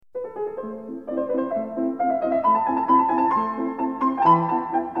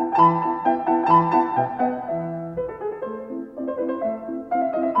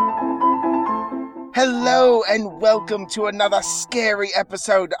Hello and welcome to another scary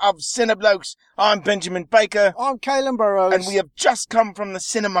episode of Cineblokes. I'm Benjamin Baker. I'm Caelan Burrows. And we have just come from the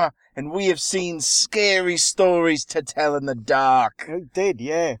cinema and we have seen scary stories to tell in the dark. We did,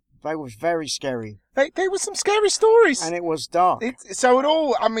 yeah. They were very scary. They were some scary stories. And it was dark.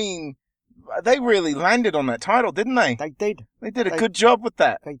 They really landed on that title, didn't they? They did. They did a good job with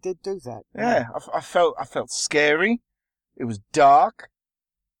that. They did do that. Yeah, I felt scary. It was dark.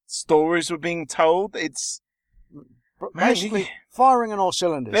 Stories were being told. It's basically firing on all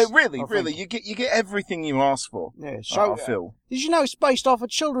cylinders. Really, you get everything you ask for. Yeah. So I feel. Did you know it's based off a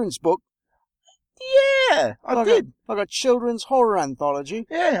children's book? Yeah, I did. Like a children's horror anthology.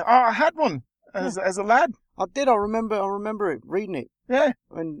 Yeah, I had one as a lad. I did. I remember it, reading it. Yeah,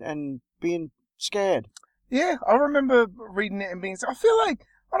 and being scared. Yeah, I remember reading it and being. I feel like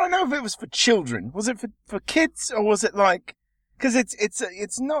I don't know if it was for children. Was it for kids or was it like? Because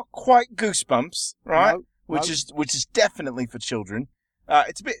it's not quite Goosebumps, right? No, which is definitely for children.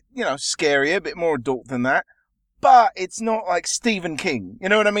 It's a bit scarier, a bit more adult than that, but it's not like Stephen King. You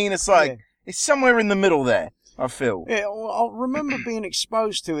know what I mean? It's like it's somewhere in the middle there. I feel. Yeah, well, I remember being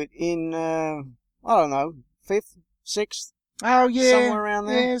exposed to it in I don't know, 5th, 6th. Oh yeah, somewhere around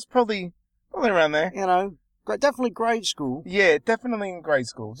there. Yeah, it's probably around there. You know, definitely grade school. Yeah, definitely in grade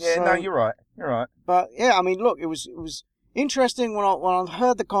school. Yeah, so, no, you're right. You're right. But yeah, I mean, look, it was interesting when I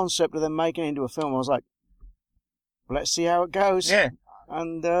heard the concept of them making it into a film. I was like, let's see how it goes. Yeah.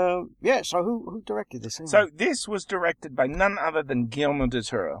 And so who directed this? Anyway? So this was directed by none other than Guillermo del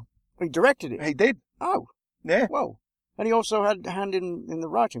Toro. He directed it? He did. Oh. Yeah. Well, and he also had a hand in the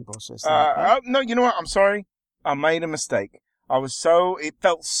writing process. No, you know what? I'm sorry. I made a mistake. It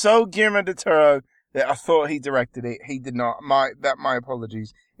felt so Guillermo del Toro that I thought he directed it. He did not. My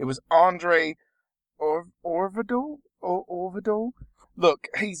apologies. It was Andre Orvidal. Orvidal. Look,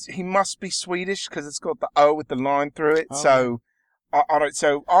 he must be Swedish because it's got the O with the line through it. Oh.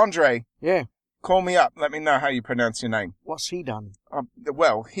 So Andre. Yeah. Call me up. Let me know how you pronounce your name. What's he done?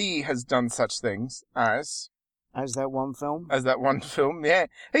 Well, he has done such things as that one film. Yeah.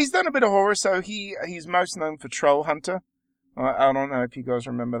 He's done a bit of horror, so he's most known for Troll Hunter. I don't know if you guys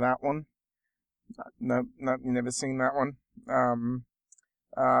remember that one. No, you never seen that one.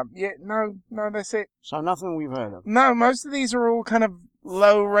 No, that's it. So nothing we've heard of. No, most of these are all kind of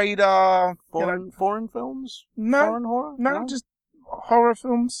low radar. Foreign films? No. Foreign horror? No, just horror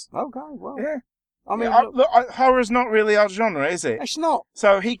films. Okay, well. Yeah. I mean, horror's not really our genre, is it? It's not.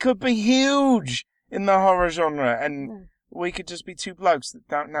 So he could be huge in the horror genre, and we could just be two blokes that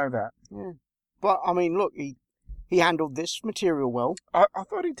don't know that. Yeah. But, I mean, look, he handled this material well. I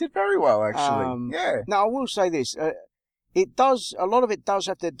thought he did very well, actually. Yeah. Now, I will say this. A lot of it does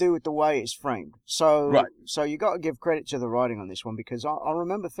have to do with the way it's framed. So you got to give credit to the writing on this one, because I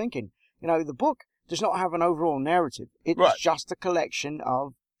remember thinking, the book does not have an overall narrative. It's just a collection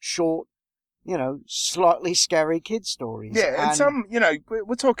of short, slightly scary kid stories. Yeah, and some,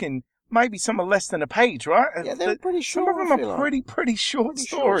 we're talking maybe some are less than a page, right? Yeah, they're pretty short. Some of them are pretty short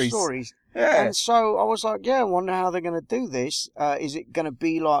stories. Yeah. And so I was like, I wonder how they're going to do this. Is it going to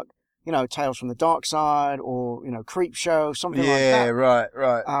be like, Tales from the Dark Side or, Creep Show, something like that? Yeah, right.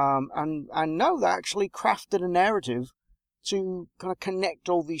 And no, they actually crafted a narrative to kind of connect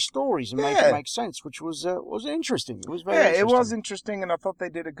all these stories and make it make sense, which was interesting. It was very interesting. Yeah, it was interesting, and I thought they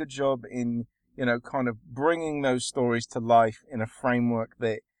did a good job in, kind of bringing those stories to life in a framework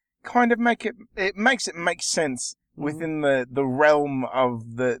that kind of makes it make sense within the realm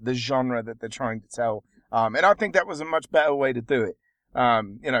of the genre that they're trying to tell. And I think that was a much better way to do it.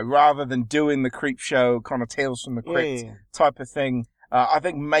 Rather than doing the Creep Show kind of Tales from the Crypt type of thing, I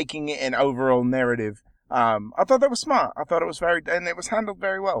think making it an overall narrative. I thought that was smart. I thought it was and it was handled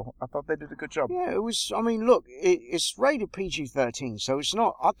very well. I thought they did a good job. Yeah, it was. I mean, look, it's rated PG-13, so it's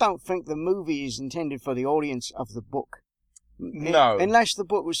not. I don't think the movie is intended for the audience of the book. No, unless the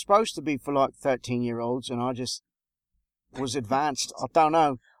book was supposed to be for like 13-year-olds, and I just was advanced. I don't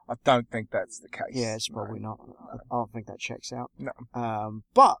know. I don't think that's the case. Yeah, it's probably not. I don't think that checks out. No.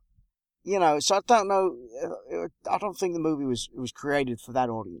 But so I don't know. I don't think the movie was created for that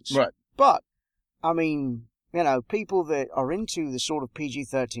audience. Right. But I mean, people that are into the sort of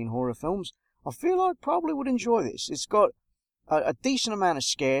PG-13 horror films, I feel like probably would enjoy this. It's got a decent amount of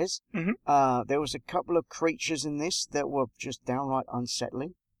scares. Mm-hmm. There was a couple of creatures in this that were just downright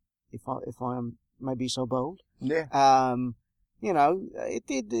unsettling, if I am maybe so bold. Yeah. It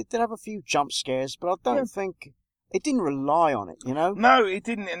did have a few jump scares, but I don't think it didn't rely on it, you know. No, it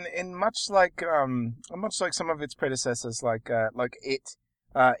didn't. In much like some of its predecessors, like it,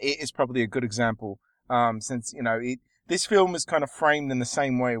 it is probably a good example. Since this film is kind of framed in the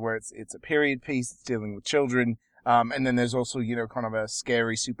same way, where it's a period piece, it's dealing with children, and then there's also kind of a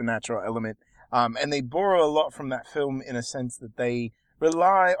scary supernatural element, and they borrow a lot from that film in a sense that they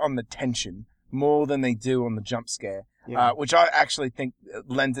rely on the tension more than they do on the jump scare, which I actually think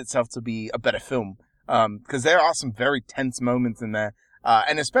lends itself to be a better film. Because there are some very tense moments in there,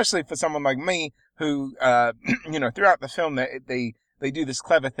 and especially for someone like me who, throughout the film they do this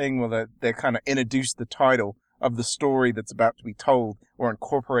clever thing where they kind of introduce the title of the story that's about to be told or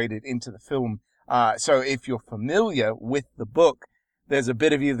incorporated into the film. So if you're familiar with the book, there's a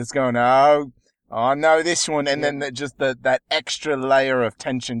bit of you that's going, oh no, this one, and then that extra layer of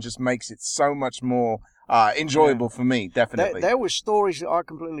tension just makes it so much more enjoyable for me, definitely. There were stories that I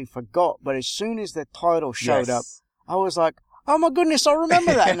completely forgot, but as soon as the title showed up, I was like, oh my goodness, I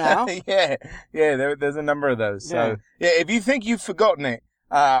remember that now. yeah, there's a number of those. So, if you think you've forgotten it,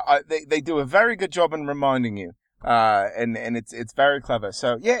 they do a very good job in reminding you, and it's very clever.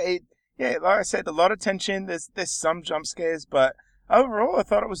 So, like I said, a lot of tension, there's some jump scares, but overall, I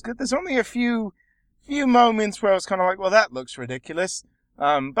thought it was good. There's only a few moments where I was kind of like, well, that looks ridiculous.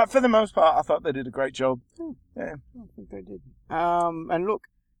 But for the most part, I thought they did a great job. Yeah, I think they did. And look,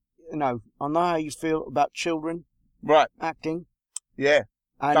 I know how you feel about children, right? Acting, yeah.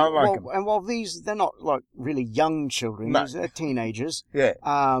 And don't like them. And while they're not like really young children, no. They're teenagers. Yeah.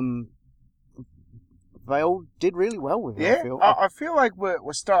 They all did really well with it. Yeah, I feel like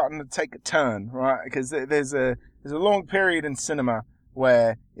we're starting to take a turn, right? Because there's a long period in cinema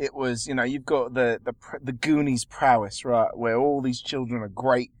where it was, you've got the Goonies prowess, right? Where all these children are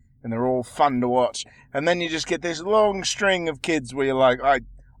great and they're all fun to watch. And then you just get this long string of kids where you're like, I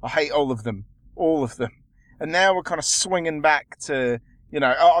hate all of them. And now we're kind of swinging back to,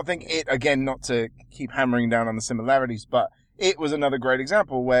 I think it, again, not to keep hammering down on the similarities, but it was another great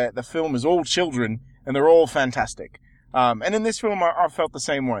example where the film is all children and they're all fantastic. And in this film, I felt the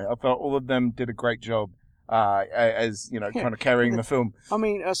same way. I felt all of them did a great job. As kind of carrying the film. I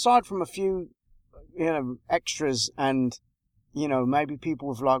mean, aside from a few, extras and, maybe people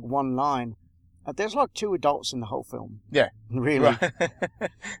with like one line, there's like 2 adults in the whole film. Yeah, really. Right.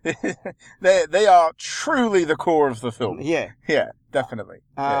 they are truly the core of the film. Yeah, definitely.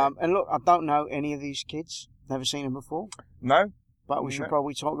 And look, I don't know any of these kids. Never seen them before. No, but we should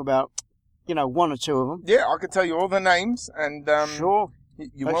probably talk about, 1 or 2 of them. Yeah, I could tell you all the names, and sure.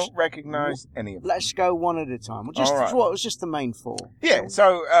 You won't recognise any of them. Let's go one at a time. It was just the main 4. Yeah,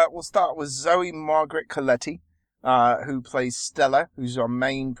 so we'll start with Zoe Margaret Coletti, who plays Stella, who's our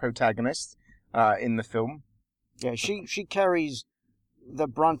main protagonist in the film. Yeah, she carries the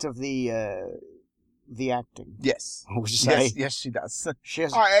brunt of the acting. Yes. I would say. Yes, she does. She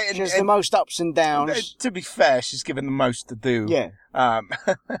has the most ups and downs. To be fair, she's given the most to do. Yeah.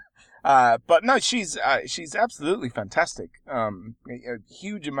 But no, she's absolutely fantastic. A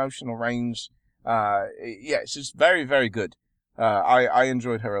huge emotional range. She's very, very good. I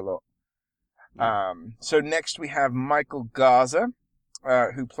enjoyed her a lot. So next we have Michael Garza,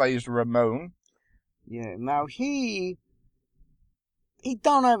 who plays Ramon. Yeah. Now he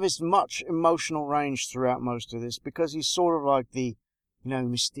don't have as much emotional range throughout most of this because he's sort of like the,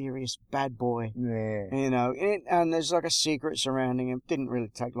 mysterious bad boy. Yeah. And there's like a secret surrounding him. Didn't really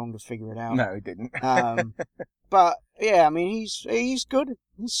take long to figure it out. No, it didn't. But yeah, I mean, he's good.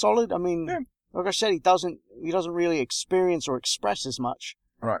 He's solid. I mean, like I said, he doesn't really experience or express as much.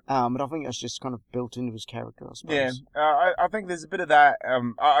 Right. But I think that's just kind of built into his character, I suppose. Yeah. I think there's a bit of that.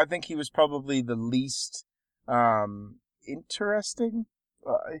 I think he was probably the least interesting.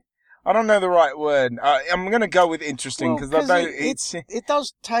 I don't know the right word. I'm going to go with interesting because I know it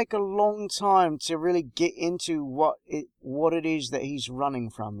does take a long time to really get into what it is that he's running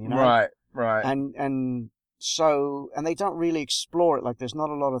from, Right. And they don't really explore it. Like, there's not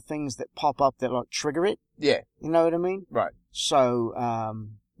a lot of things that pop up that like trigger it. Yeah. You know what I mean? Right. So,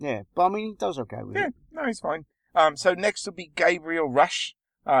 but I mean, he does okay with it. Yeah. No, he's fine. So next will be Gabriel Rush,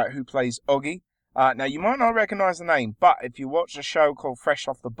 who plays Oggy. Now, you might not recognize the name, but if you watch a show called Fresh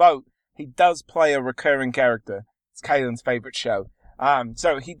Off the Boat, he does play a recurring character. It's Kaylin's favorite show.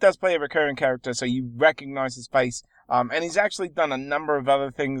 So he does play a recurring character, so you recognize his face. And he's actually done a number of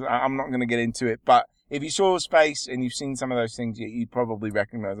other things. I'm not going to get into it, but if you saw his face and you've seen some of those things, you'd probably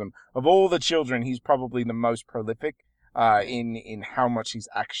recognize him. Of all the children, he's probably the most prolific in how much he's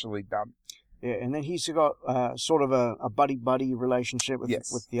actually done. Yeah, and then he's got sort of a buddy-buddy relationship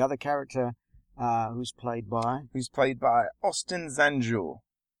with the other character, who's played by Austin Zanjul.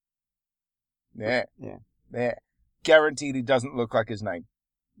 Yeah. guaranteed he doesn't look like his name.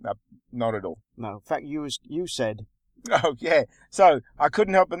 No, not at all. No, in fact, you said. Oh, yeah. So, I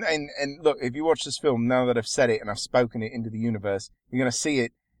couldn't help and look, if you watch this film, now that I've said it and I've spoken it into the universe, you're going to see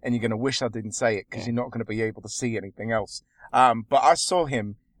it and you're going to wish I didn't say it because you're not going to be able to see anything else. But I saw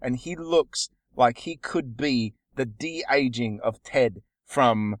him and he looks like he could be the de-aging of Ted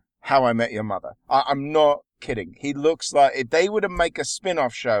from How I Met Your Mother. I'm not kidding. He looks like if they were to make a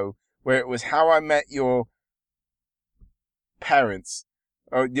spin-off show where it was How I Met Your Parents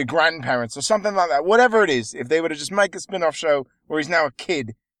or your grandparents or something like that, whatever it is, if they were to just make a spin-off show where he's now a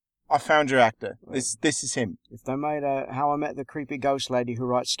kid, I found your actor. This is him. If they made a How I Met the Creepy Ghost Lady who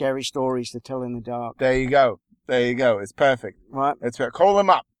writes scary stories to tell in the dark. There you go. It's perfect. Right. It's call him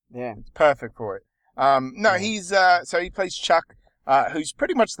up. Yeah. It's perfect for it. He's so he plays Chuck, who's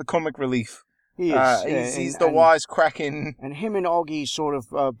pretty much the comic relief. He is. He's the wisecracking. And him and Oggy sort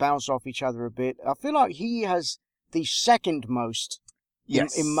of bounce off each other a bit. I feel like he has the second most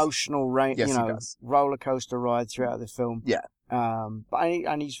emotional roller coaster ride throughout the film. Yeah.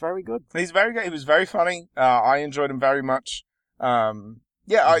 And he's very good. He's very good. He was very funny. I enjoyed him very much.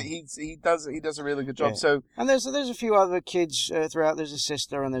 He does a really good job. Yeah. So, and there's a few other kids throughout. There's a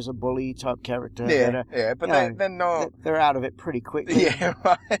sister and there's a bully type character. But they're not. They're out of it pretty quickly. Yeah,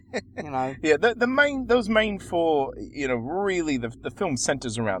 right. Yeah. Those main four. Really the film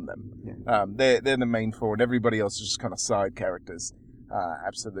centers around them. Yeah. They're the main four, and everybody else is just kind of side characters.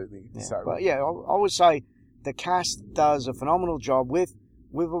 Absolutely. Yeah. So, but yeah, I would say the cast does a phenomenal job with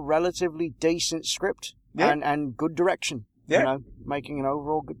a relatively decent script and good direction. Yeah. Making an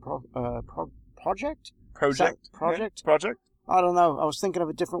overall good project. Project. I don't know. I was thinking of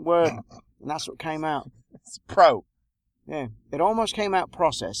a different word, and that's what came out. It's pro. Yeah. It almost came out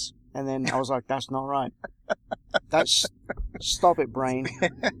process, and then I was like, that's not right. Stop it, brain.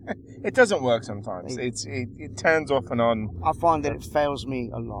 It doesn't work sometimes. It turns off and on. I find that it fails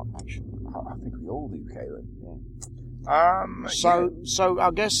me a lot, actually. I think we all do, Caleb. Yeah. So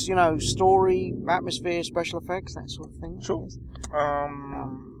I guess, story, atmosphere, special effects, that sort of thing. Sure.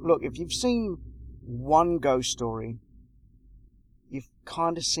 Look, if you've seen one ghost story, you've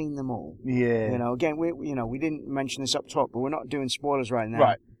kind of seen them all. Yeah. Again, we didn't mention this up top, but we're not doing spoilers right now.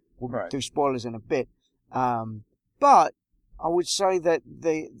 Right. We'll do spoilers in a bit. But I would say that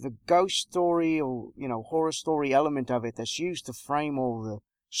the ghost story or, horror story element of it that's used to frame all the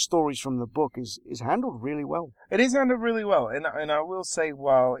stories from the book is handled really well. It is handled really well, and I will say,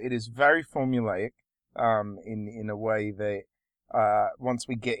 while it is very formulaic, in a way that once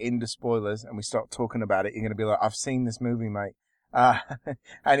we get into spoilers and we start talking about it, you're going to be like, I've seen this movie, mate.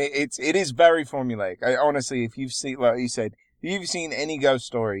 And it is very formulaic. Honestly, if you've seen, like you said, if you've seen any ghost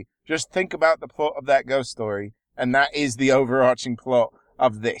story, just think about the plot of that ghost story, and that is the overarching plot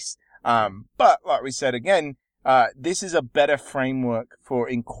of this. But like we said again, this is a better framework for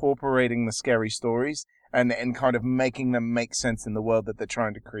incorporating the scary stories and kind of making them make sense in the world that they're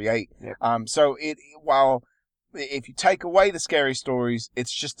trying to create. Yep. So while if you take away the scary stories,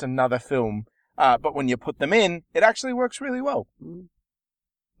 it's just another film. But when you put them in, it actually works really well.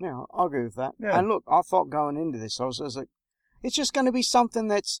 Yeah, I'll agree with that. Yeah. And look, I thought going into this, I was like, it's just going to be something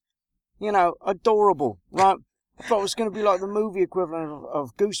that's, adorable, right? I thought it was going to be like the movie equivalent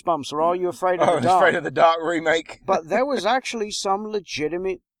of Goosebumps or Are You Afraid of the Dark? Afraid of the Dark remake. But there was actually some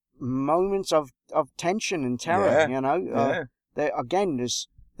legitimate moments of tension and terror, Again, there's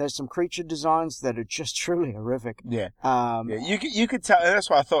some creature designs that are just truly horrific. Yeah. You could tell,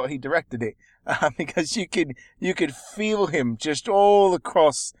 that's why I thought he directed it, because you could feel him just all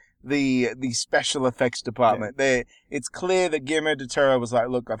across the special effects department. Yeah. It's clear that Guillermo del Toro was like,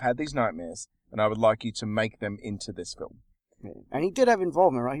 look, I've had these nightmares, and I would like you to make them into this film. Yeah. And he did have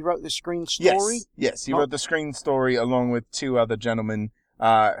involvement, right? He wrote the screen story? Yes, he wrote the screen story along with two other gentlemen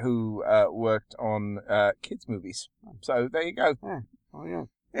who worked on kids' movies. So there you go. Yeah. Oh, yeah.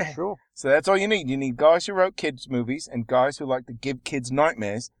 Yeah. Sure. So that's all you need. You need guys who wrote kids' movies and guys who like to give kids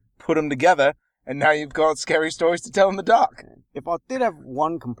nightmares, put them together, and now you've got scary stories to tell in the dark. If I did have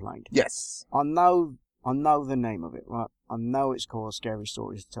one complaint. Yes. I know the name of it, right? I know it's called Scary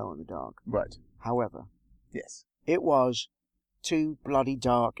Stories to Tell in the Dark. Right. However. Yes. It was too bloody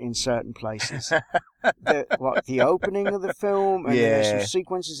dark in certain places. the opening of the film, and there's some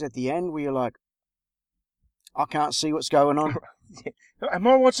sequences at the end where you're like, I can't see what's going on. Am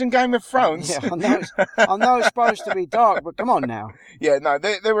I watching Game of Thrones? Yeah, I know it's supposed to be dark, but come on now. Yeah, no,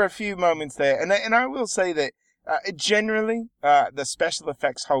 there were a few moments there, and I will say that generally the special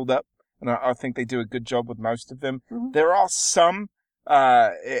effects hold up, and I think they do a good job with most of them. Mm-hmm. There are some,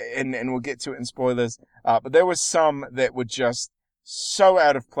 and we'll get to it in spoilers, but there was some that were just so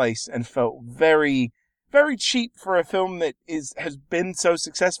out of place and felt very, very cheap for a film that has been so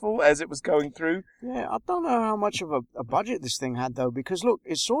successful as it was going through. Yeah, I don't know how much of a budget this thing had, though, because, look,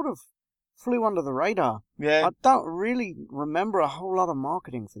 it sort of flew under the radar. Yeah. I don't really remember a whole lot of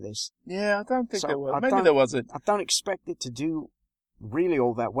marketing for this. Yeah, I don't think So there was. I Maybe there wasn't. I don't expect it to do really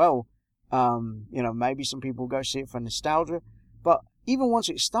all that well. Maybe some people go see it for nostalgia. But even once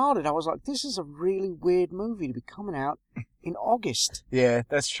it started, I was like, this is a really weird movie to be coming out in August. Yeah,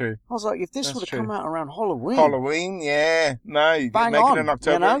 that's true. I was like, if this would have come out around Halloween. Halloween, yeah. No, you bang make on, it in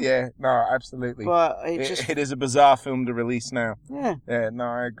October. you know? Yeah, no, absolutely. But it is a bizarre film to release now. Yeah. Yeah, no,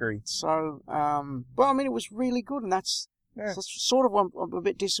 I agree. So, but I mean, it was really good, and that's sort of, I'm a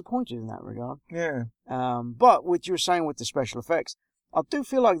bit disappointed in that regard. Yeah. But what you were saying with the special effects, I do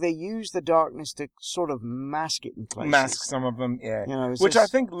feel like they use the darkness to sort of mask it in places. Mask some of them, yeah. You know, which I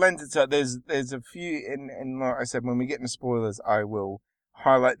think lends itself. There's a few, and like I said, when we get into spoilers, I will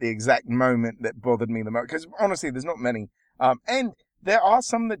highlight the exact moment that bothered me the most. Because honestly, there's not many. And there are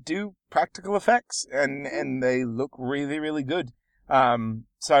some that do practical effects, and they look really, really good. But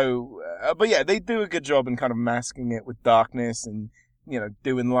yeah, they do a good job in kind of masking it with darkness and,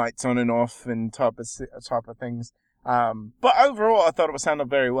 doing lights on and off and type of things. But overall, I thought it was sounded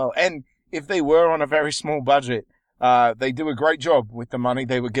very well. And if they were on a very small budget, they do a great job with the money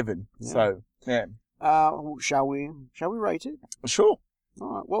they were given. Yeah. So, yeah. Shall we rate it? Sure. All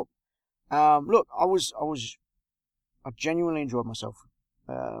right. Well, look, I genuinely enjoyed myself.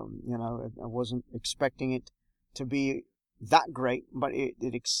 I wasn't expecting it to be that great, but it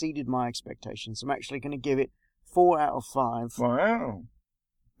exceeded my expectations. I'm actually going to give it 4 out of 5. Wow.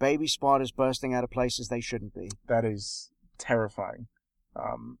 Baby spiders bursting out of places they shouldn't be. That is terrifying.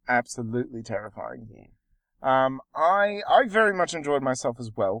 Absolutely terrifying. Yeah. I very much enjoyed myself as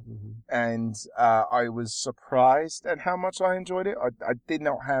well. Mm-hmm. And I was surprised at how much I enjoyed it. I did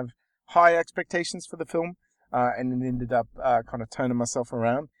not have high expectations for the film, and it ended up kind of turning myself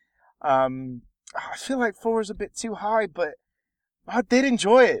around. I feel like 4 is a bit too high, but I did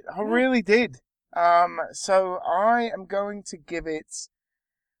enjoy it. I really did. So I am going to give it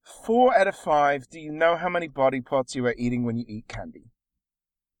 4 out of 5. Do you know how many body parts you are eating when you eat candy?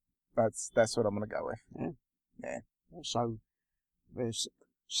 That's what I'm going to go with. Yeah. So,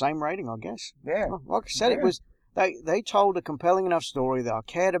 same rating, I guess. Yeah. Well, like I said, it was they told a compelling enough story that I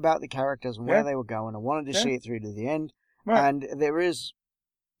cared about the characters and where they were going. I wanted to see it through to the end. Right. And there's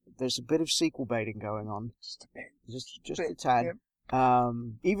a bit of sequel baiting going on. Just a bit. Just a tad. Yep.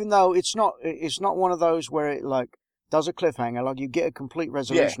 Even though it's not one of those where it does a cliffhanger, like you get a complete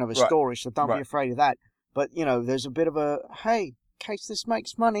resolution of a story, so don't be afraid of that. But, there's a bit of a, hey, in case this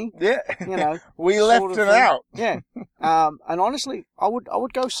makes money. Yeah. We left it out. Yeah. And honestly, I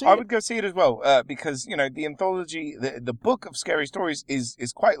would go see it. I would go see it as well, because, the anthology, the book of scary stories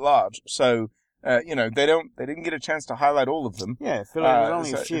is quite large. So, they didn't get a chance to highlight all of them. Yeah, Phil, there's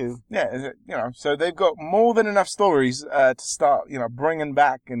only a few. Yeah, so they've got more than enough stories, to start, bringing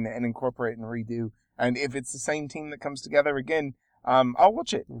back and incorporate and redo. And if it's the same team that comes together again, I'll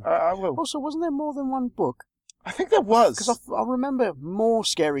watch it. I will. Also, wasn't there more than one book? I think there was. Because I remember more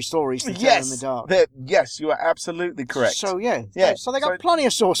scary stories to tell in the dark. Yes, you are absolutely correct. So, yeah. So they got plenty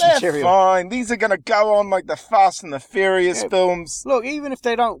of source they're material. Fine. These are going to go on like the Fast and the Furious films. Look, even if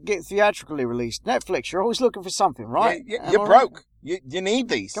they don't get theatrically released, Netflix, you're always looking for something, right? You're broke. You need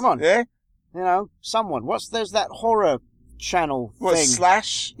these. Come on. Yeah? Someone. There's that horror channel thing.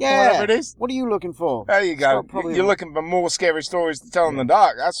 Slash? Yeah. Whatever it is? What are you looking for? There you go. You're looking for more scary stories to tell in the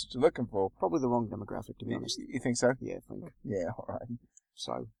dark. That's what you're looking for. Probably the wrong demographic, to be honest. You think so? Yeah, I think. Yeah, all right.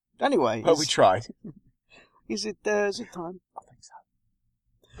 So, anyway. But we tried. Is it time? I think so.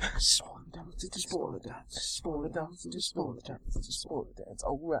 Spoiler dance, spoiler dance, spoiler dance, spoiler dance, spoiler dance.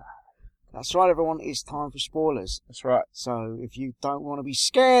 All right. That's right, everyone. It's time for spoilers. That's right. So, if you don't want to be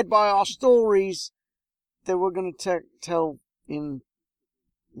scared by our stories that we're going to tell in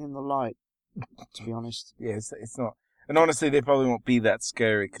the light, to be honest. Yeah, it's not. And honestly, they probably won't be that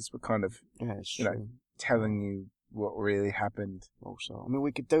scary because we're kind of, telling you what really happened. Also, I mean,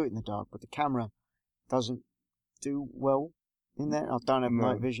 we could do it in the dark, but the camera doesn't do well in there. I don't have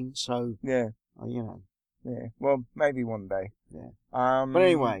night vision, so yeah, Yeah, well, maybe one day. Yeah. But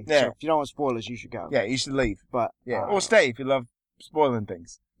anyway, so if you don't want spoilers, you should go. Yeah, you should leave. But or stay if you love spoiling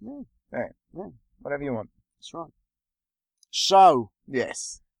things. Yeah. Whatever you want. That's right. So,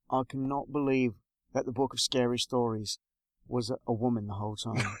 yes, I cannot believe that the Book of Scary Stories was a woman the whole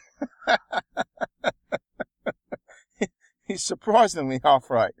time. He's surprisingly half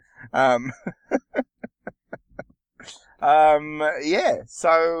right. Yeah,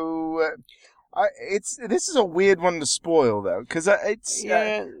 so This is a weird one to spoil though, because it's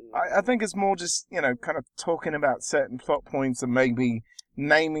Yeah. I think it's more just kind of talking about certain plot points and maybe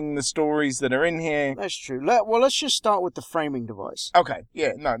naming the stories that are in here. That's true. Let's just start with the framing device. Okay,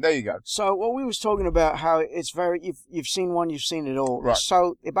 yeah, no, there you go. So what we was talking about, how it's very, you've seen one, you've seen it all. Right.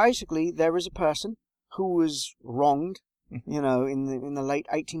 So basically, there is a person who was wronged, in the late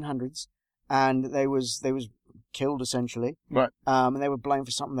 1800s, and they was killed essentially. Right. And they were blamed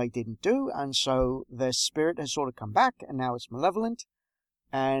for something they didn't do, and so their spirit has sort of come back, and now it's malevolent,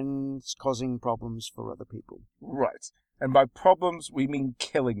 and it's causing problems for other people. Right. And by problems, we mean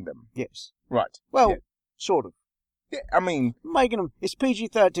killing them. Yes. Right. Well, yeah. sort of. Yeah, I mean... Making them... It's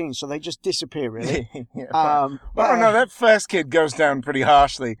PG-13, so they just disappear, really. Yeah, I don't know, that first kid goes down pretty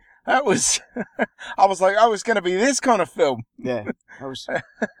harshly. That was... I was like, it's going to be this kind of film. Yeah.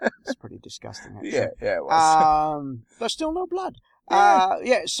 It's pretty disgusting, actually. Yeah, it was. There's still no blood.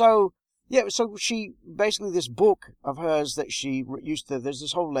 Yeah. So she... Basically, this book of hers that she used to... There's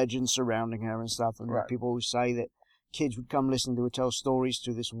this whole legend surrounding her and stuff, and right. people always say that kids would come listen to her tell stories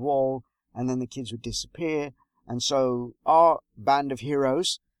through this wall, and then the kids would disappear. And so our band of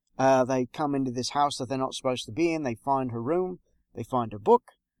heroes, they come into this house that they're not supposed to be in. They find her room. They find her book.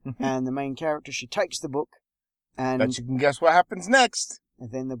 And the main character, she takes the book. And bet you can guess what happens next.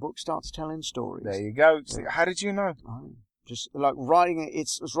 And then the book starts telling stories. There you go. Yeah. How did you know? Just like writing it.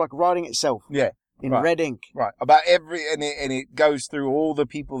 It's like writing itself. Yeah. In red ink. Right. About and it goes through all the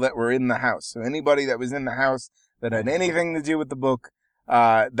people that were in the house. So anybody that was in the house that had anything to do with the book,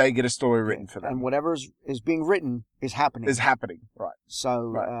 they get a story written for them. And whatever is being written is happening. Right. So,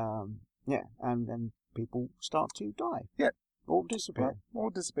 right. And then people start to die. Yeah. Or disappear. Right. Or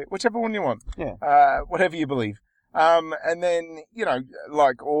disappear. Whichever one you want. Yeah. Whatever you believe. And then,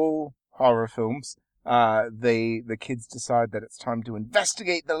 like all horror films, the kids decide that it's time to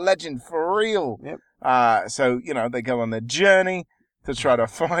investigate the legend for real. Yep. So, they go on their journey to try to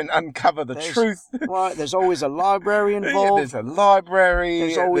uncover the truth. Right, there's always a library involved. Yeah, there's a library.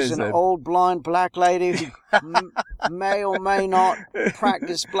 There's always an old blind black lady who may or may not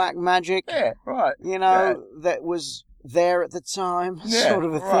practice black magic. Yeah, right. That was there at the time, sort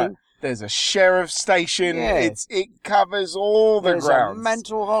of a right. thing. There's a sheriff's station. Yeah. It covers all the grounds. There's a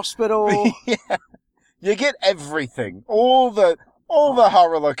mental hospital. Yeah. You get everything. All the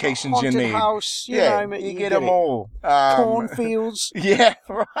horror locations Haunted you need. House, you name it, you get them all. Cornfields. Yeah,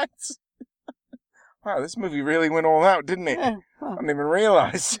 right. Wow, this movie really went all out, didn't it? Yeah. I didn't even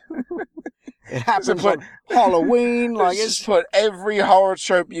realise. It happens on Halloween. It's put every horror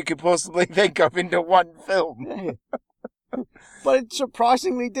trope you could possibly think of into one film. Yeah. But it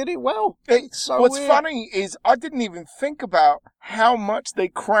surprisingly did it well. What's funny is I didn't even think about how much they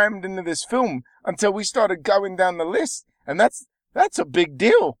crammed into this film until we started going down the list, and that's a big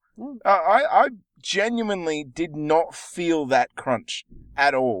deal. I genuinely did not feel that crunch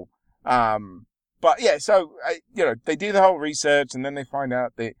at all. But yeah, so they do the whole research, and then they find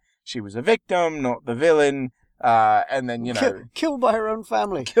out that she was a victim, not the villain. And then, killed by her own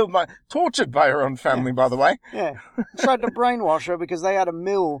family. Tortured by her own family, by the way. Yeah. Tried to brainwash her because they had a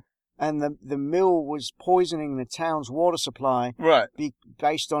mill, and the mill was poisoning the town's water supply. Right.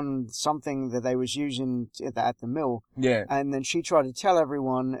 Based on something that they was using at the mill. Yeah. And then she tried to tell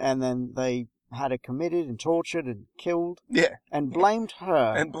everyone, and then they had her committed and tortured and killed. Yeah. And blamed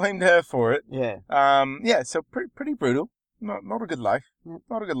her. And blamed her for it. Yeah. Yeah, so pretty brutal. Not a good life. Yep.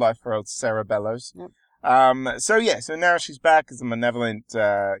 Not a good life for old Sarah Bellows. Yep. So now she's back as a malevolent,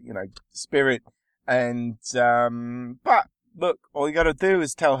 spirit. And, but look, all you gotta do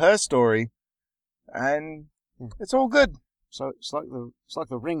is tell her story and it's all good. So it's like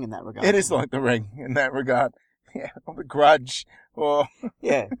the Ring in that regard. It is like the Ring in that regard. Yeah. Or The Grudge or.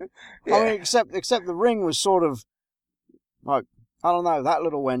 Yeah. Yeah. I mean, except the Ring was sort of like, I don't know, that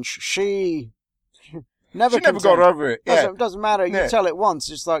little wench, she never got over it. Yeah. Doesn't matter. You tell it once.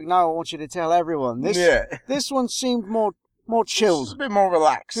 It's like, no, I want you to tell everyone. This one seemed more chilled. It's a bit more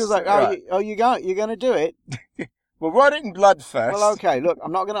relaxed. She was like, you're going to do it? Well, write it in blood first. Well, okay. Look,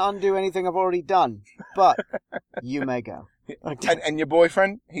 I'm not going to undo anything I've already done, but you may go. Okay. And your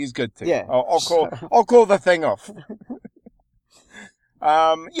boyfriend, he's good too. Yeah. I'll call the thing off.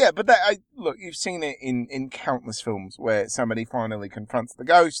 Yeah, but look, you've seen it in countless films where somebody finally confronts the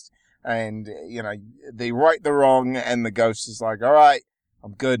ghost. And, they right the wrong, and the ghost is like, all right,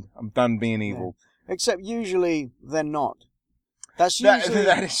 I'm good. I'm done being evil. Yeah. Except usually they're not. That's usually,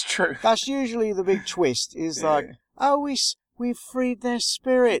 that is true. That's usually the big twist, is like, oh, we've freed their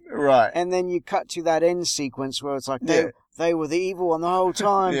spirit. Right. And then you cut to that end sequence where it's like, they were the evil one the whole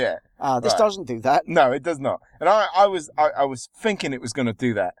time. Yeah. This doesn't do that. No, it does not. And I was thinking it was going to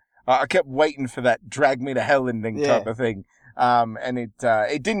do that. I kept waiting for that drag me to hell ending type of thing. And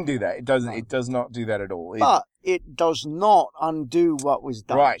it didn't do that. It does not do that at all. But it does not undo what was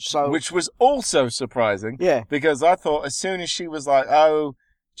done. Right. So, which was also surprising. Yeah. Because I thought as soon as she was like, oh,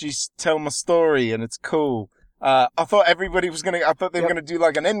 just tell my story and it's cool. I thought they were going to do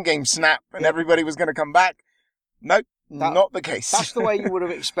like an endgame snap and everybody was going to come back. Nope. Not the case. That's the way you would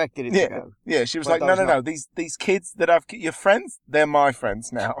have expected it to go. Yeah, she was like, no. These kids that your friends, they're my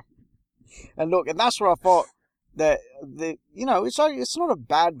friends now. And look, and that's where I thought that it's not a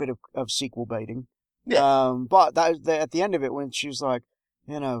bad bit of sequel baiting. Yeah. But at the end of it, when she was like,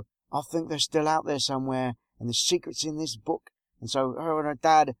 I think they're still out there somewhere, and the secret's in this book. And so her and her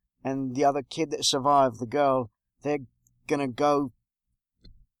dad and the other kid that survived, the girl, they're gonna go,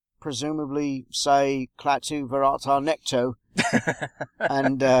 presumably say Klaatu Barada Nikto,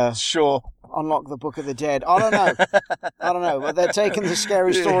 and sure, unlock the Book of the Dead. I don't know, but they're taking the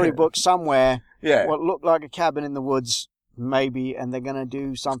scary storybook somewhere. Yeah, what looked like a cabin in the woods, maybe, and they're gonna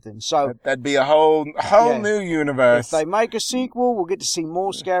do something. So that'd be a whole new universe. If they make a sequel, we'll get to see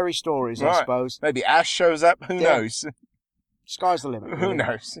more scary stories, I suppose. Maybe Ash shows up. Who knows? Sky's the limit. Who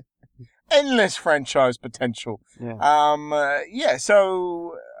knows? Endless franchise potential. Yeah.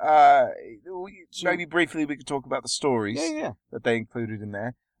 So, maybe briefly we could talk about the stories that they included in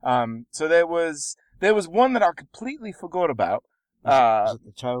there. So there was one that I completely forgot about. Was it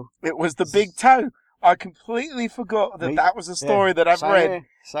the toe? It was the big toe. I completely forgot that was a story that I've read.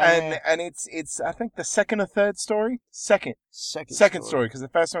 And it's I think the second or third story? Second story, because the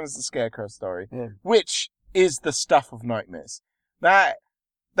first one is the Scarecrow story, which is the stuff of nightmares. That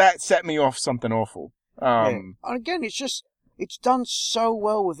set me off something awful. And again, it's done so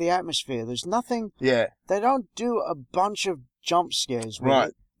well with the atmosphere. There's nothing. Yeah. They don't do a bunch of jump scares. Really.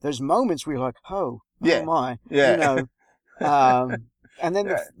 Right. There's moments where you're like, oh my. Yeah. And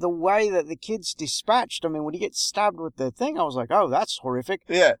then the way that the kid's dispatched, I mean, when he gets stabbed with the thing, I was like, oh, that's horrific.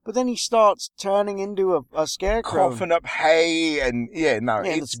 Yeah. But then he starts turning into a scarecrow. Coughing up hay and,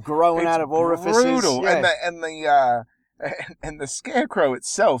 it's growing out of orifices. Brutal. Yeah. And the scarecrow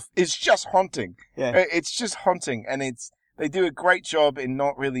itself is just haunting. Yeah. It's just haunting. And they do a great job in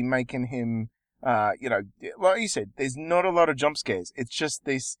not really making him, like you said, there's not a lot of jump scares. It's just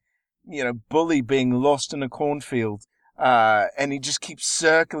this, bully being lost in a cornfield. And he just keeps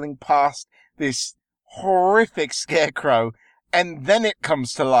circling past this horrific scarecrow, and then it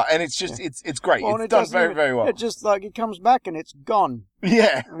comes to life, and it's just, it's great. Well, it's done very, very well. It's just like it comes back and it's gone.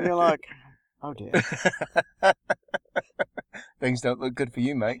 Yeah. And you're like, oh dear. Things don't look good for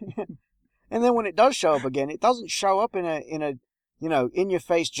you, mate. And then when it does show up again, it doesn't show up in a in your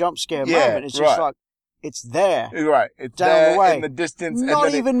face jump scare moment. It's just like, it's there. Right. It's down there the way. in the distance. Not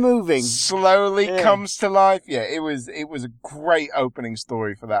and then even moving. Slowly comes to life. Yeah, it was a great opening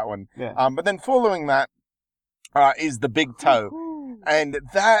story for that one. Yeah. But then following that, is the big toe. And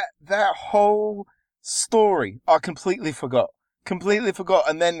that whole story, I completely forgot.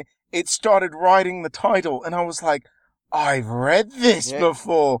 And then it started writing the title, and I was like, I've read this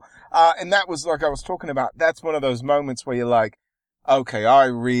before. And that was like I was talking about. That's one of those moments where you're like, okay, I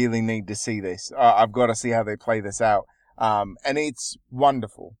really need to see this. I've got to see how they play this out. And it's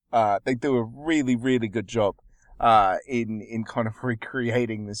wonderful. They do a really, really good job, in kind of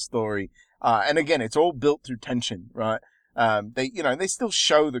recreating this story. And again, it's all built through tension, right? They still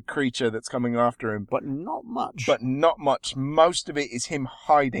show the creature that's coming after him. But not much. Most of it is him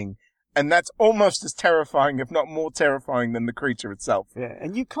hiding. And that's almost as terrifying, if not more terrifying than the creature itself. Yeah.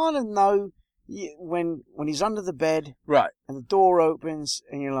 And you kind of know, when he's under the bed, right, and the door opens,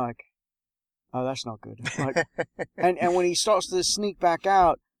 and you're like, "Oh, that's not good." Like, and when he starts to sneak back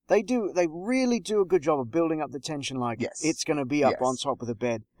out, they really do a good job of building up the tension. Like, it's going to be up on top of the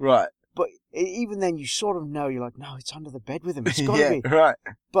bed, right? But even then, you sort of know. You're like, "No, it's under the bed with him. It's got to be right."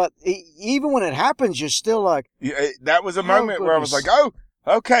 But even when it happens, you're still like, that was a moment where I was like, "Oh,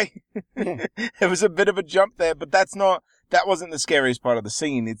 okay." It was a bit of a jump there, but that wasn't the scariest part of the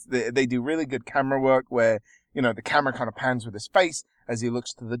scene. They do really good camera work where, the camera kind of pans with his face as he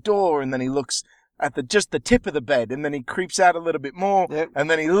looks to the door, and then he looks at just the tip of the bed, and then he creeps out a little bit more, and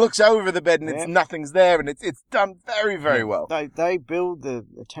then he looks over the bed, and nothing's there, and it's done very, very well. They build the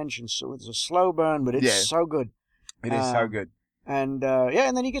tension, so it's a slow burn, but it's so good. It is so good. And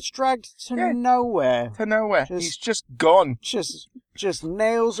and then he gets dragged to nowhere. He's just gone. Just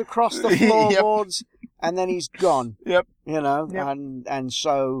nails across the floorboards. And then he's gone. Yep. And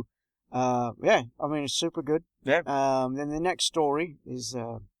so, I mean, it's super good. Yeah. Then the next story is,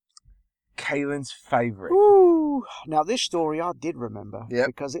 Kaylin's favourite. Ooh. Now, this story I did remember. Yep.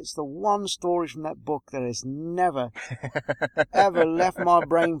 Because it's the one story from that book that has never, ever left my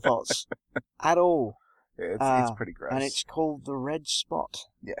brain thoughts at all. Yeah, it's pretty gross. And it's called The Red Spot.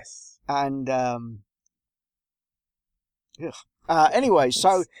 Yes. And, anyway,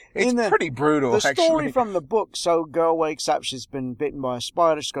 so it's pretty brutal. The story actually. from the book, so girl wakes up, she's been bitten by a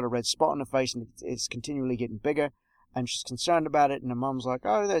spider, she's got a red spot on her face, and it's continually getting bigger, and she's concerned about it, and her mum's like,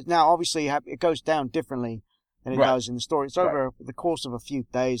 now obviously it goes down differently than it does in the story. It's over the course of a few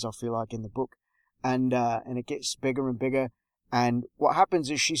days, I feel like, in the book, and it gets bigger and bigger, and what happens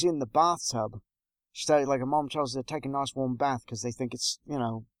is she's in the bathtub. Her mom tells her to take a nice warm bath because they think it's,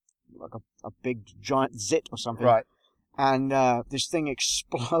 like a big giant zit or something. Right. And this thing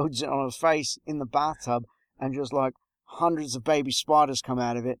explodes on her face in the bathtub, and just like hundreds of baby spiders come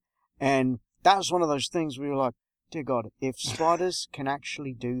out of it. And that's one of those things where you're like, dear God, if spiders can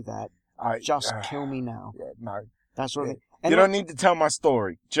actually do that, just kill me now. Yeah, no. That's what you don't need to tell my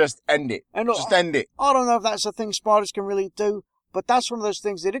story. Just end it. Just end it. I don't know if that's a thing spiders can really do, but that's one of those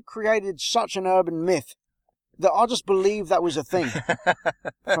things that it created such an urban myth that I just believe that was a thing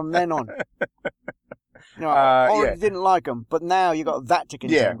from then on. I already didn't like them, but now you got that to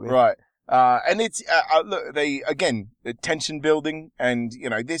contend with. Yeah, right. And it's look, the tension building, and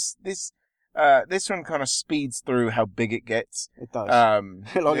this one kind of speeds through how big it gets. It does.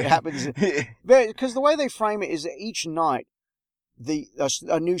 It happens because the way they frame it is that each night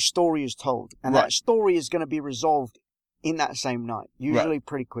a new story is told, and that story is going to be resolved in that same night, usually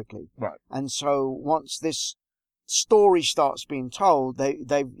pretty quickly. Right. And so once this story starts being told,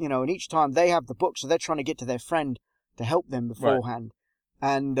 and each time they have the book, so they're trying to get to their friend to help them beforehand.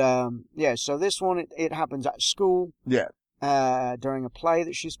 And so this one it happens at school. Yeah. During a play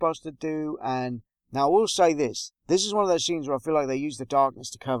that she's supposed to do. And now I will say this is one of those scenes where I feel like they use the darkness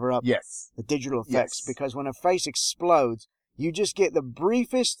to cover up the digital effects, because when her face explodes, you just get the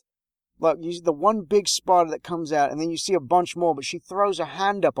briefest, like you see the one big spider that comes out, and then you see a bunch more, but she throws a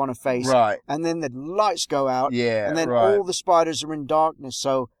hand up on her face, and then the lights go out, and then all the spiders are in darkness.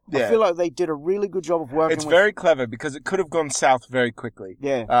 So I feel like they did a really good job of working. It's very clever, because it could have gone south very quickly.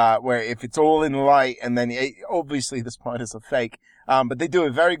 Yeah. Where if it's all in light, and then obviously the spiders are fake, but they do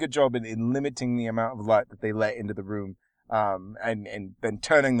a very good job in limiting the amount of light that they let into the room, and then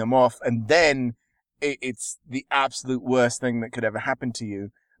turning them off, and then it's the absolute worst thing that could ever happen to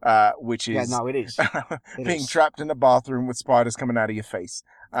you. Which is it is being trapped in a bathroom with spiders coming out of your face.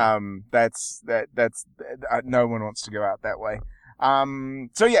 That's no one wants to go out that way.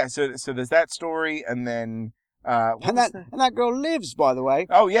 So there's that story, and then and that girl lives, by the way.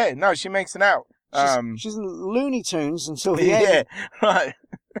 Oh yeah, no, she makes it out. She's in Looney Tunes until the end. Yeah, right.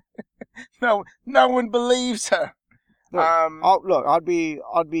 No one believes her. Look, I'd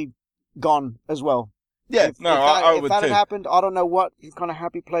be gone as well. Yeah, if that had happened, I don't know what kind of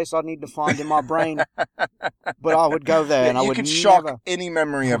happy place I'd need to find in my brain, but I would go there, and I would never... You could shock any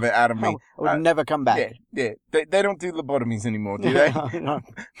memory of it out of me. I would never come back. Yeah. They don't do lobotomies anymore, do they? No.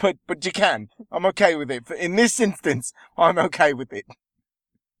 But you can. I'm okay with it. In this instance, I'm okay with it.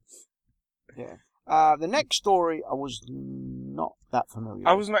 Yeah. The next story, I was not that familiar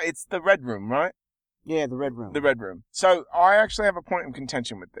with. It's the Red Room, right? Yeah, the Red Room. The Red Room. So, I actually have a point of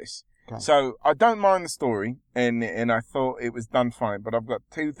contention with this. Okay. So, I don't mind the story, and I thought it was done fine, but I've got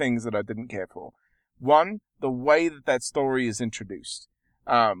two things that I didn't care for. One, the way that story is introduced.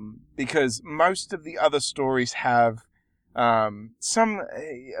 Because most of the other stories have a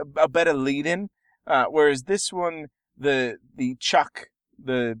better lead-in, whereas this one, the Chuck,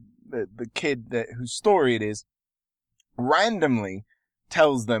 the kid whose story it is, randomly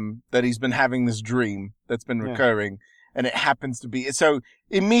tells them that he's been having this dream that's been recurring, and it happens to be... So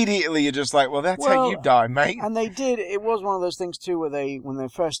immediately you're just like, well, that's how you die, mate. And they did. It was one of those things, too, where when they're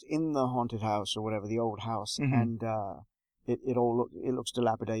first in the haunted house, or whatever, the old house, and it looks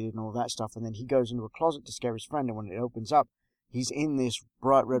dilapidated and all that stuff, and then he goes into a closet to scare his friend, and when it opens up, he's in this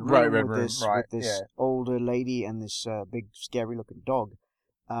bright red room with this older lady and this big, scary-looking dog.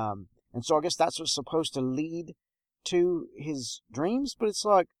 And so I guess that's what's supposed to lead to his dreams, but it's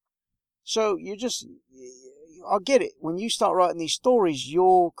like, so I get it. When you start writing these stories,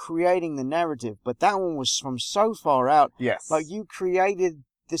 you're creating the narrative, but that one was from so far out. Yes. Like, you created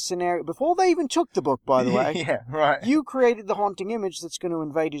the scenario before they even took the book, by the way. Yeah, right. You created the haunting image that's going to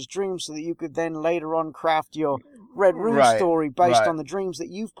invade his dreams so that you could then later on craft your Red Room story based on the dreams that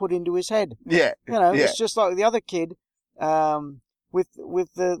you've put into his head. Yeah. It's just like the other kid, with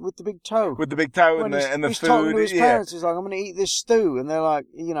the big toe. With the big toe and the he's food. Talking to his parents, he's like, I'm going to eat this stew. And they're like,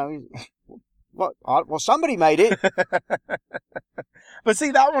 Well, somebody made it. But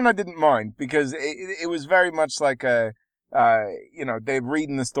see, that one I didn't mind because it was very much like a, they're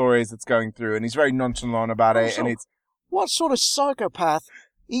reading the stories that's going through, and he's very nonchalant about it, and it's... What sort of psychopath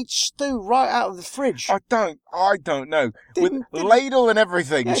eats stew right out of the fridge? I don't know. With ladle and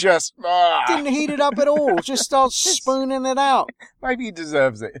everything, just... Didn't heat it up at all, just starts spooning it out. Maybe he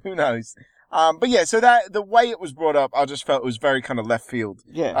deserves it, who knows. But yeah, so that, the way it was brought up, I just felt it was very kind of left field.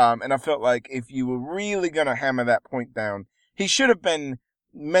 Yeah. And I felt like if you were really gonna hammer that point down, he should have been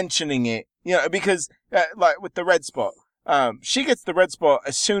mentioning it, because, like with the red spot, she gets the red spot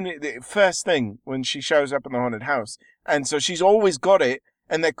first thing when she shows up in the haunted house. And so she's always got it,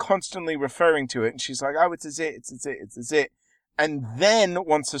 and they're constantly referring to it, and she's like, oh, it's a zit, it's a zit, it's a zit. And then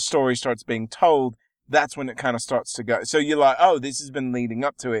once the story starts being told, that's when it kind of starts to go. So you're like, oh, this has been leading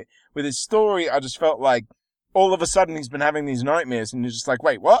up to it. With his story, I just felt like all of a sudden he's been having these nightmares, and you're just like,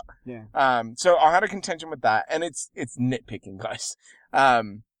 wait, what? Yeah. So I had a contention with that, and it's nitpicking, guys.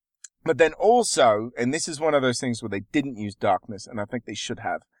 But then also, and this is one of those things where they didn't use darkness, and I think they should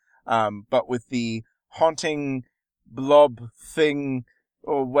have. But with the haunting blob thing,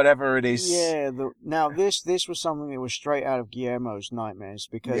 or whatever it is. Yeah. Now this was something that was straight out of Guillermo's nightmares,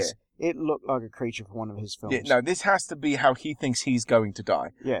 because it looked like a creature from one of his films. Yeah, no, this has to be how he thinks he's going to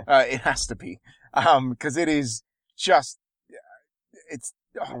die. Yeah. It has to be. Because it is just,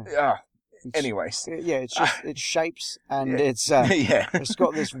 anyways. Yeah, it's just, it's shapes, and it's, yeah. It's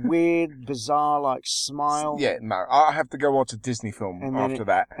got this weird, bizarre, like, smile. Yeah, no, I have to go watch a Disney film after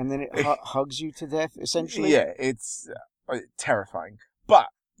that. And then it hugs you to death, essentially. Yeah, it's terrifying. But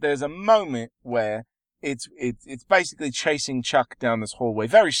there's a moment where it's basically chasing Chuck down this hallway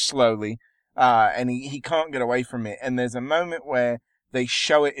very slowly, and he can't get away from it. And there's a moment where they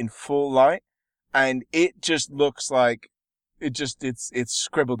show it in full light, and it just looks like it's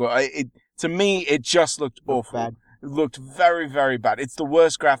scribbled. To me, it just looked awful. Bad. It looked very, very bad. It's the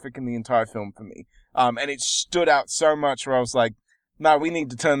worst graphic in the entire film for me. And it stood out so much where I was like, no, we need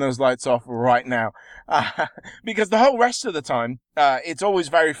to turn those lights off right now. Because the whole rest of the time, it's always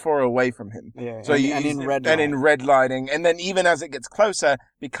very far away from him. Yeah, so in red lighting. And then even as it gets closer,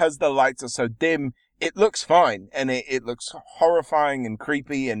 because the lights are so dim, it looks fine. And it looks horrifying and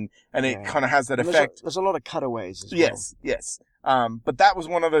creepy, and it kind of has that effect. There's a lot of cutaways as well. Yes. But that was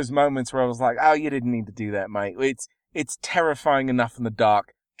one of those moments where I was like, oh, you didn't need to do that, mate. It's terrifying enough in the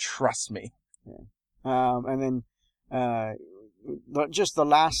dark. Trust me. Yeah. And then, just the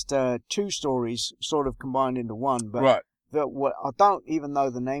last two stories sort of combined into one, but right. I don't even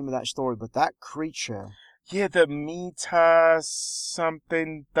know the name of that story, but that creature. Yeah, the Mita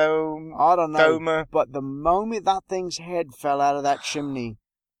something dome. I don't know. Doma. But the moment that thing's head fell out of that chimney,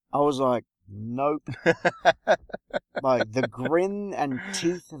 I was like, nope. Like the grin and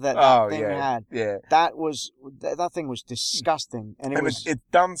teeth that thing had. Yeah. That thing was disgusting, and it's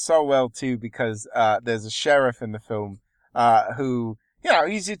done so well too, because there's a sheriff in the film who,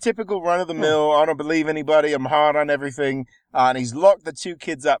 he's your typical run-of-the-mill, I don't believe anybody, I'm hard on everything, and he's locked the two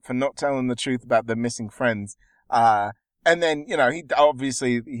kids up for not telling the truth about their missing friends. And then,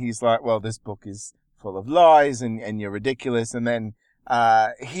 he's like, well, this book is full of lies, and you're ridiculous, and then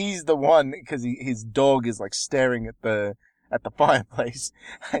he's the one, because his dog is like staring at the fireplace,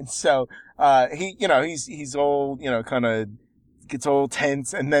 and so he's all kind of gets all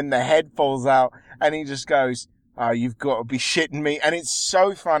tense, and then the head falls out, and he just goes, oh, you've got to be shitting me. And it's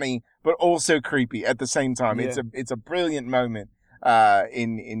so funny, but also creepy at the same time. Yeah. It's a brilliant moment,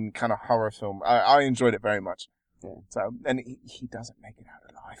 in kind of horror film. I enjoyed it very much. Yeah. So, and he doesn't make it out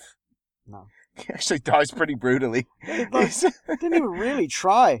alive. No. He actually dies pretty brutally. Didn't even really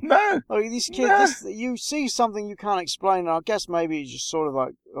try. No. Like these kids, you see something you can't explain, and I guess maybe it's just sort of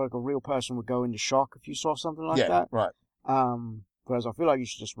like a real person would go into shock if you saw something like that. Yeah, right. Whereas I feel like you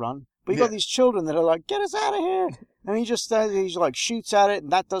should just run. But you got these children that are like, get us out of here. And he just, he's like, shoots at it,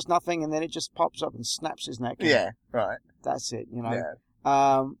 and that does nothing, and then it just pops up and snaps his neck. Yeah, right. That's it, Yeah.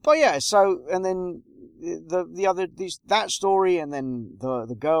 But yeah, so, and then that story and then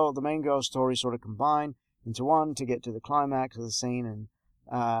the main girl's story sort of combine into one to get to the climax of the scene, and,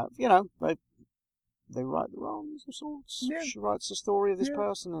 they right the wrongs of sorts. Yeah. She writes the story of this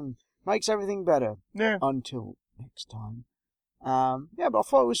person and makes everything better. Yeah. Until next time. But I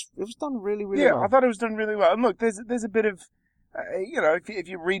thought it was done really, really well. Yeah, I thought it was done really well. And look, there's a bit of, if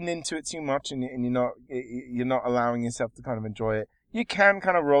you're reading into it too much and you're not allowing yourself to kind of enjoy it, you can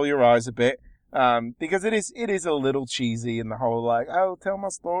kind of roll your eyes a bit, because it is a little cheesy in the whole like, oh, tell my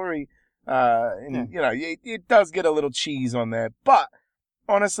story, it does get a little cheese on there, but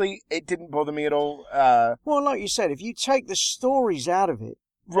honestly, it didn't bother me at all. Well, like you said, if you take the stories out of it,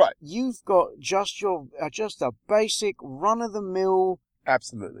 Right. You've got just a basic run of the mill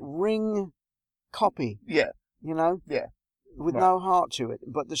Absolutely. Ring copy. Yeah. You know. Yeah. With no heart to it,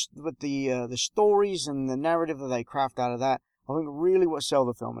 but the stories and the narrative that they craft out of that, I think really what sell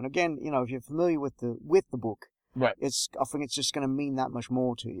the film. And again, you know, if you're familiar with the book, right, I think it's just going to mean that much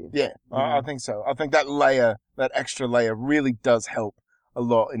more to you. Yeah, I think so. I think that extra layer, really does help a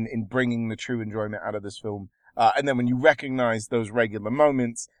lot in bringing the true enjoyment out of this film. And then when you recognize those regular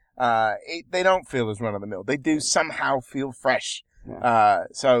moments, they don't feel as run of the mill. They do somehow feel fresh. Yeah.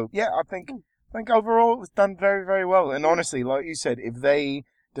 So yeah, I think overall it was done very, very well. And honestly, like you said, if they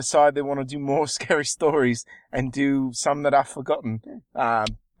decide they want to do more scary stories and do some that I've forgotten,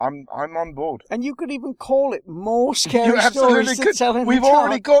 I'm on board. And you could even call it More Scary You absolutely Stories to Tell in We've the Dark.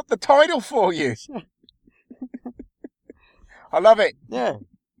 already got the title for you. I love it. Yeah.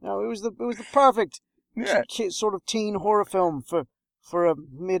 No, it was the perfect sort of teen horror film for a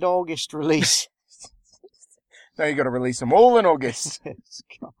mid-August release. Now you got to release them all in August.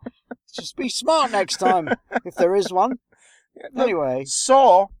 Just be smart next time, if there is one. Anyway.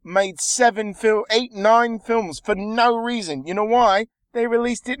 Saw made 9 films for no reason. You know why? They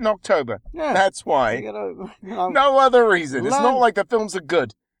released it in October. Yeah. That's why. No other reason. It's not like the films are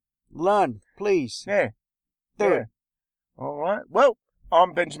good. Learn, please. Yeah. Do it. All right. Well,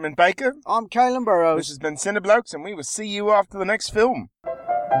 I'm Benjamin Baker. I'm Caelan Burrows. This has been Cineblokes, and we will see you after the next film.